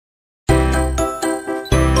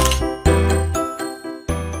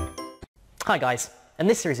Hi guys, in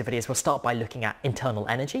this series of videos we'll start by looking at internal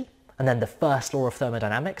energy and then the first law of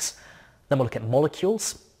thermodynamics. Then we'll look at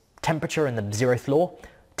molecules, temperature and the zeroth law,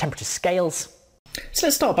 temperature scales. So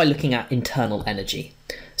let's start by looking at internal energy.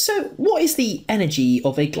 So what is the energy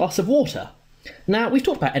of a glass of water? Now, we've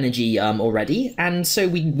talked about energy already, and so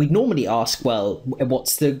we normally ask, well,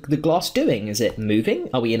 what's the glass doing? Is it moving?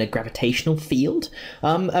 Are we in a gravitational field?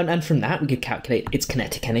 And from that, we could calculate its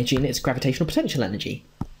kinetic energy and its gravitational potential energy.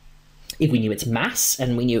 If we knew its mass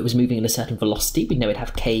and we knew it was moving at a certain velocity, we'd know it'd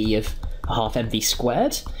have k of a half mv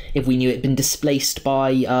squared. If we knew it'd been displaced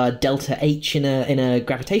by delta h in a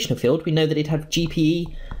gravitational field, we know that it'd have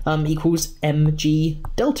GPE equals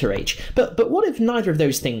mg delta h. But what if neither of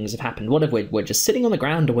those things have happened? What if we're just sitting on the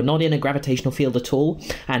ground and we're not in a gravitational field at all,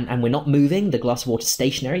 and we're not moving, the glass of water is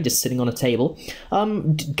stationary, just sitting on a table?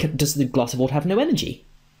 Does the glass of water have no energy?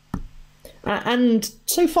 And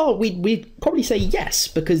so far, we'd probably say yes,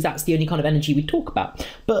 because that's the only kind of energy we talk about.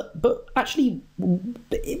 But actually,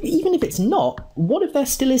 even if it's not, what if there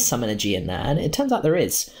still is some energy in there? And it turns out there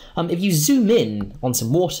is. If you zoom in on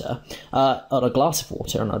some water, on a glass of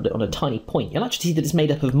water, on a tiny point, you'll actually see that it's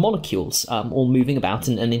made up of molecules, all moving about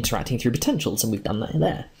and interacting through potentials, and we've done that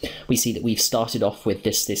there. We see that we've started off with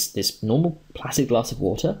this normal placid glass of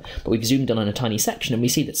water, but we've zoomed in on a tiny section, and we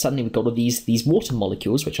see that suddenly we've got all these water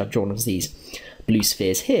molecules, which I've drawn as these blue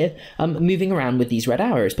spheres here, moving around with these red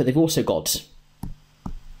arrows, but they've also got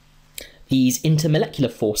these intermolecular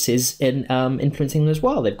forces influencing them as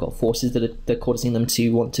well. They've got forces that are causing them to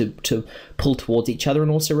want to pull towards each other and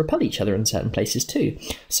also repel each other in certain places too.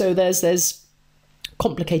 So there's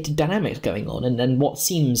complicated dynamics going on, and what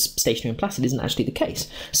seems stationary and placid isn't actually the case.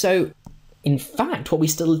 So in fact, what we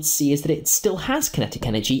still see is that it still has kinetic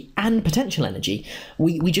energy and potential energy.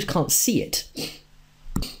 We just can't see it.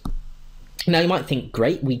 Now, you might think,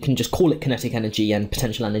 great, we can just call it kinetic energy and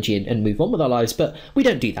potential energy and move on with our lives, but we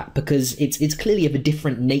don't do that because it's clearly of a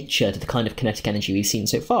different nature to the kind of kinetic energy we've seen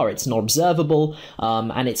so far. It's not observable,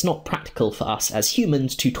 and it's not practical for us as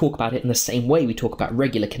humans to talk about it in the same way we talk about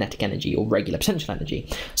regular kinetic energy or regular potential energy.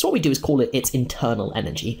 So what we do is call it its internal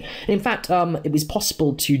energy. And in fact, it was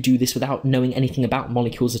possible to do this without knowing anything about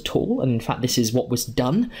molecules at all, and in fact, this is what was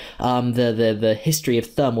done. The history of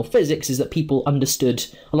thermal physics is that people understood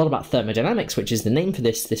a lot about thermodynamics, which is the name for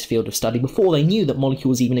this field of study, before they knew that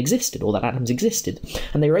molecules even existed or that atoms existed.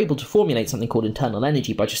 And they were able to formulate something called internal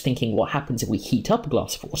energy by just thinking what happens if we heat up a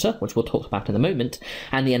glass of water, which we'll talk about in a moment,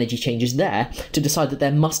 and the energy changes there, to decide that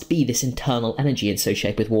there must be this internal energy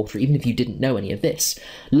associated with water, even if you didn't know any of this.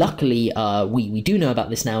 Luckily, we do know about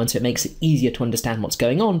this now, and so it makes it easier to understand what's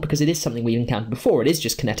going on, because it is something we've encountered before. It is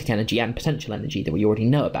just kinetic energy and potential energy that we already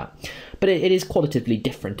know about. But it is qualitatively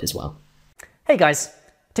different as well. Hey guys,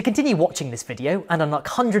 to continue watching this video and unlock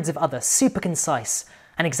hundreds of other super concise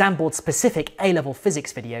and exam board specific A-level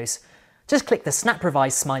physics videos, just click the Snap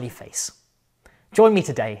Revise smiley face. Join me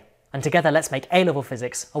today, and together let's make A-level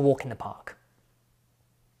physics a walk in the park.